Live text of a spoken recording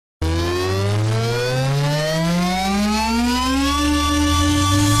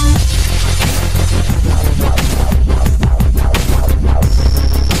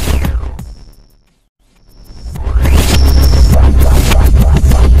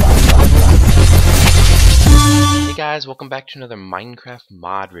guys, welcome back to another Minecraft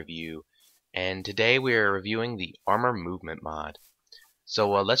mod review, and today we are reviewing the armor movement mod.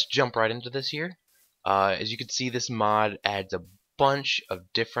 So let's jump right into this here. As you can see, this mod adds a bunch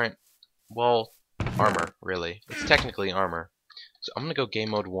of different, well, armor really. It's technically armor. So I'm gonna go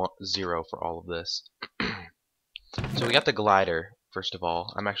game mode 0 for all of this. So we got the glider first of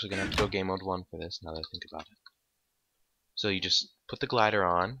all. I'm actually gonna have to go game mode 1 for this now that I think about it. So you just put the glider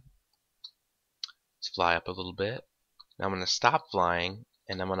on. Let's fly up a little bit. Now I'm going to stop flying,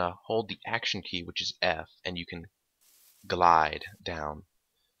 and I'm going to hold the action key, which is F, and you can glide down.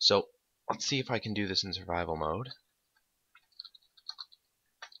 So let's see if I can do this in survival mode.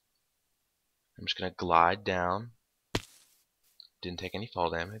 I'm just going to glide down. Didn't take any fall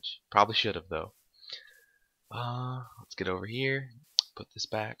damage. Probably should have, though. Let's get over here. Put this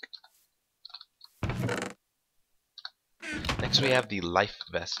back. Next we have the life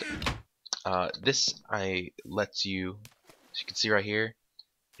vest. This lets you, as you can see right here,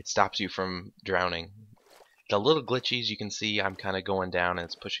 it stops you from drowning. It's a little glitchy, as you can see. I'm kind of going down and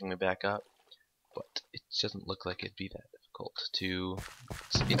it's pushing me back up, but it doesn't look like it'd be that difficult to.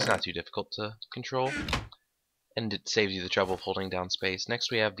 It's not too difficult to control, and it saves you the trouble of holding down space. Next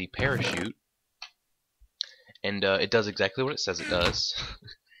we have the parachute, and it does exactly what it says it does.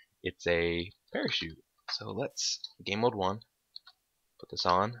 It's a parachute. So let's game mode 1. Put this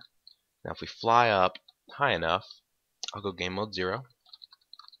on. Now if we fly up high enough, I'll go game mode 0.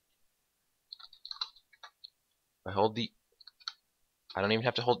 I hold the you don't even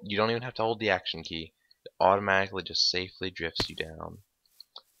have to hold the action key. It automatically just safely drifts you down.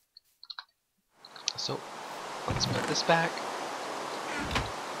 So let's put this back.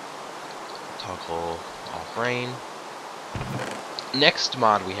 Toggle off rain. Next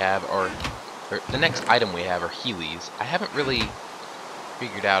mod we have or the next item we have are Heelys. I haven't really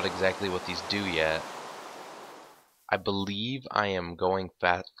figured out exactly what these do yet. I believe I am going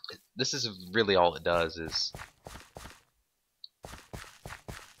fast. This is really all it does is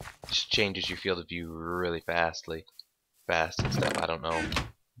just changes your field of view really fast and stuff. I don't know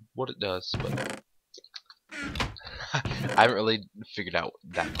what it does, but I haven't really figured out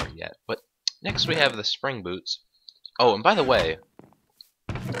that part yet. But next we have the spring boots. Oh, and by the way,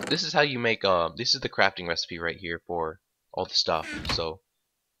 this is how you make this is the crafting recipe right here for all the stuff. So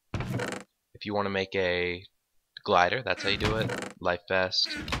if you want to make a glider, that's how you do it. Life vest,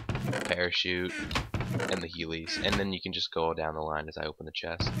 parachute, and the Heelys. And then you can just go down the line as I open the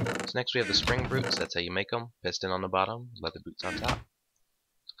chest. So next we have the spring boots. That's how you make them. Piston on the bottom, leather boots on top.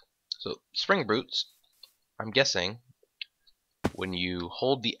 So spring boots, I'm guessing when you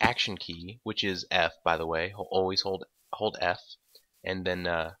hold the action key, which is F by the way, always hold F, and then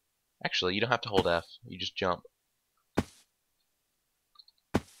actually you don't have to hold F, you just jump.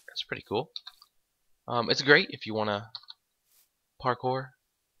 That's pretty cool. It's great if you want to parkour.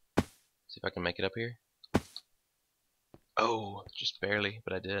 See if I can make it up here. Oh, just barely,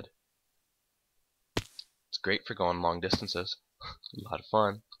 but I did. It's great for going long distances. A lot of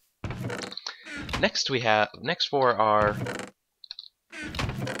fun. Next for our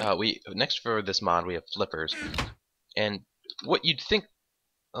next for this mod we have flippers. And what you'd think,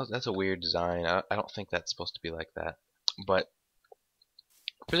 oh, that's a weird design. I don't think that's supposed to be like that. But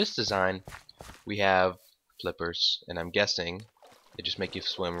for this design, we have flippers, and I'm guessing they just make you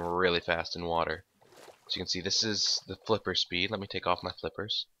swim really fast in water. So you can see this is the flipper speed. Let me take off my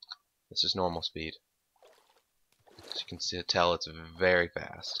flippers. This is normal speed. So you can tell it's very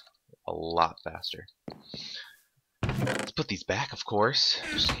fast. A lot faster. Let's put these back, of course,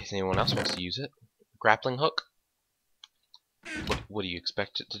 just in case anyone else wants to use it. Grappling hook. What do you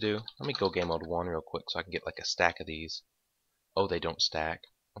expect it to do? Let me go game mode 1 real quick so I can get like a stack of these. Oh, they don't stack.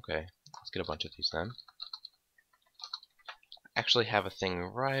 Okay, let's get a bunch of these then. I actually have a thing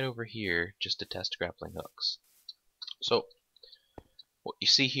right over here just to test grappling hooks. So what you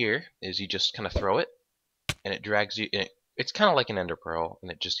see here is you just kind of throw it, and it drags you. It's kind of like an ender pearl,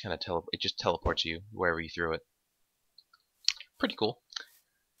 and it just kind of teleports you wherever you threw it. Pretty cool.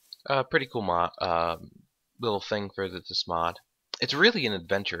 Pretty cool mod. Little thing for this mod. It's really an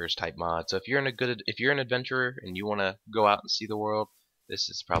adventurers type mod. So if you're an adventurer and you want to go out and see the world, this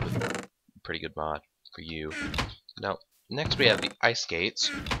is probably a pretty good mod for you. Now, next we have the ice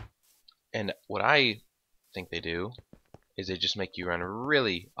skates, and what I think they do is they just make you run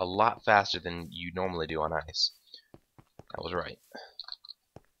really a lot faster than you normally do on ice. I was right.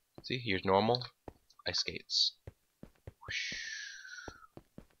 See, here's normal ice skates. Whoosh.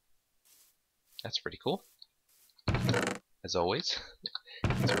 That's pretty cool. As always,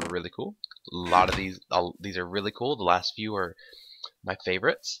 these are really cool. A lot of these are really cool. The last few are my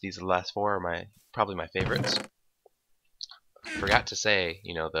favorites. These last 4 are probably my favorites. forgot to say,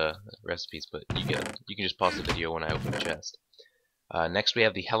 you know, the recipes, but you get them. You can just pause the video when I open the chest. Next we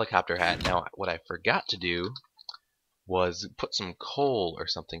have the helicopter hat. Now, what I forgot to do was put some coal or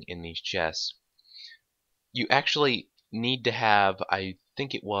something in these chests. You actually need to have, I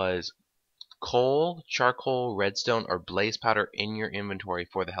think it was coal, charcoal, redstone, or blaze powder in your inventory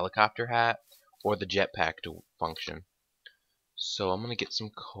for the helicopter hat or the jetpack to function. So I'm gonna get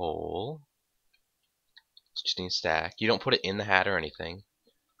some coal. Just need a stack. You don't put it in the hat or anything.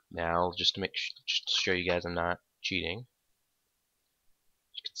 Now, just to just to show you guys I'm not cheating.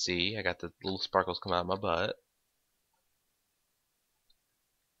 As you can see, I got the little sparkles come out of my butt.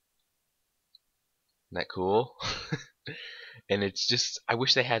 Isn't that cool? And it's just, I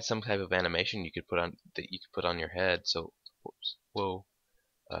wish they had some type of animation you could put on your head. So, whoops, whoa.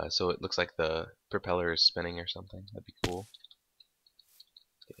 So it looks like the propeller is spinning or something. That'd be cool.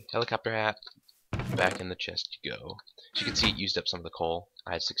 Okay, helicopter hat. Back in the chest you go. As you can see, it used up some of the coal.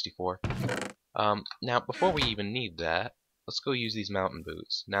 I had 64. Now, before we even need that, let's go use these mountain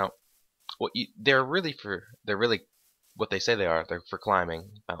boots. Now, they're really what they say they are. They're for climbing.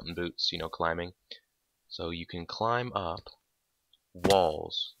 Mountain boots, you know, climbing. So you can climb up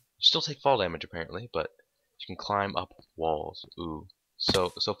walls. You still take fall damage apparently, but you can climb up walls. Ooh, so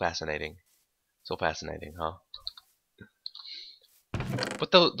fascinating. So fascinating, huh?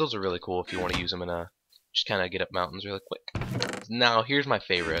 But those are really cool if you want to use them in a just kind of get up mountains really quick. Now here's my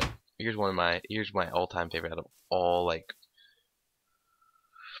favorite. Here's my all-time favorite out of all, like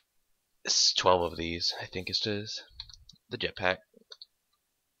 12 of these. I think it is the jetpack.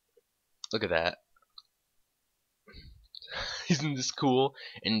 Look at that. Isn't this cool?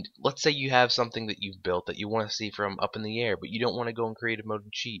 And let's say you have something that you've built that you want to see from up in the air, but you don't want to go in creative mode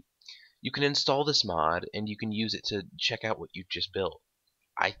and cheat. You can install this mod and you can use it to check out what you've just built.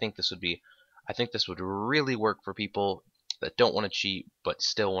 I think this would really work for people that don't want to cheat but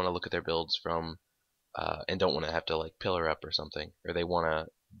still want to look at their builds from and don't want to have to like pillar up or something, or they want a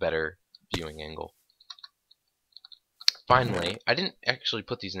better viewing angle. Finally, I didn't actually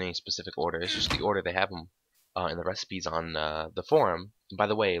put these in any specific order. It's just the order they have them in the recipes on the forum. And by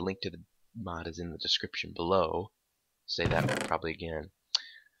the way, a link to the mod is in the description below. Say that probably again.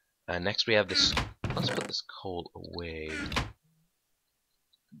 Next we have this. Let's put this coal away.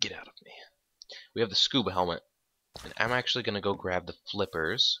 Get out of me. We have the scuba helmet. And I'm actually going to go grab the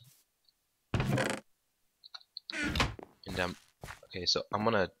flippers. And okay, so I'm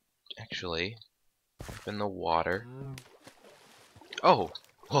going to actually jump in the water. Oh,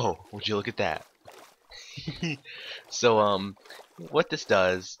 whoa, would you look at that? So, what this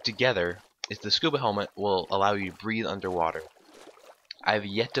does together is the scuba helmet will allow you to breathe underwater. I've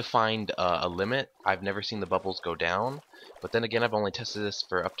yet to find a limit. I've never seen the bubbles go down, but then again, I've only tested this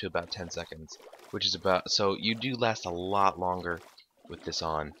for up to about 10 seconds, which is so you do last a lot longer with this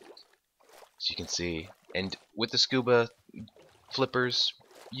on, as you can see. And with the scuba flippers,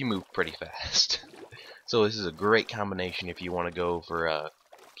 you move pretty fast. So this is a great combination if you want to go for a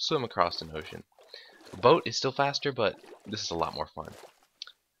swim across an ocean. The boat is still faster, but this is a lot more fun.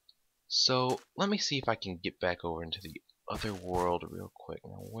 So let me see if I can get back over into the other world real quick.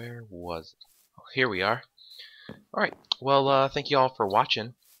 Now, where was it? Oh, here we are. Alright, well, thank you all for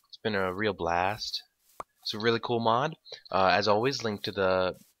watching. It's been a real blast. It's a really cool mod. As always, link to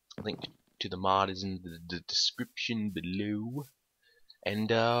the mod is in the description below. And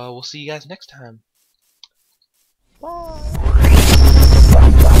we'll see you guys next time. Bye!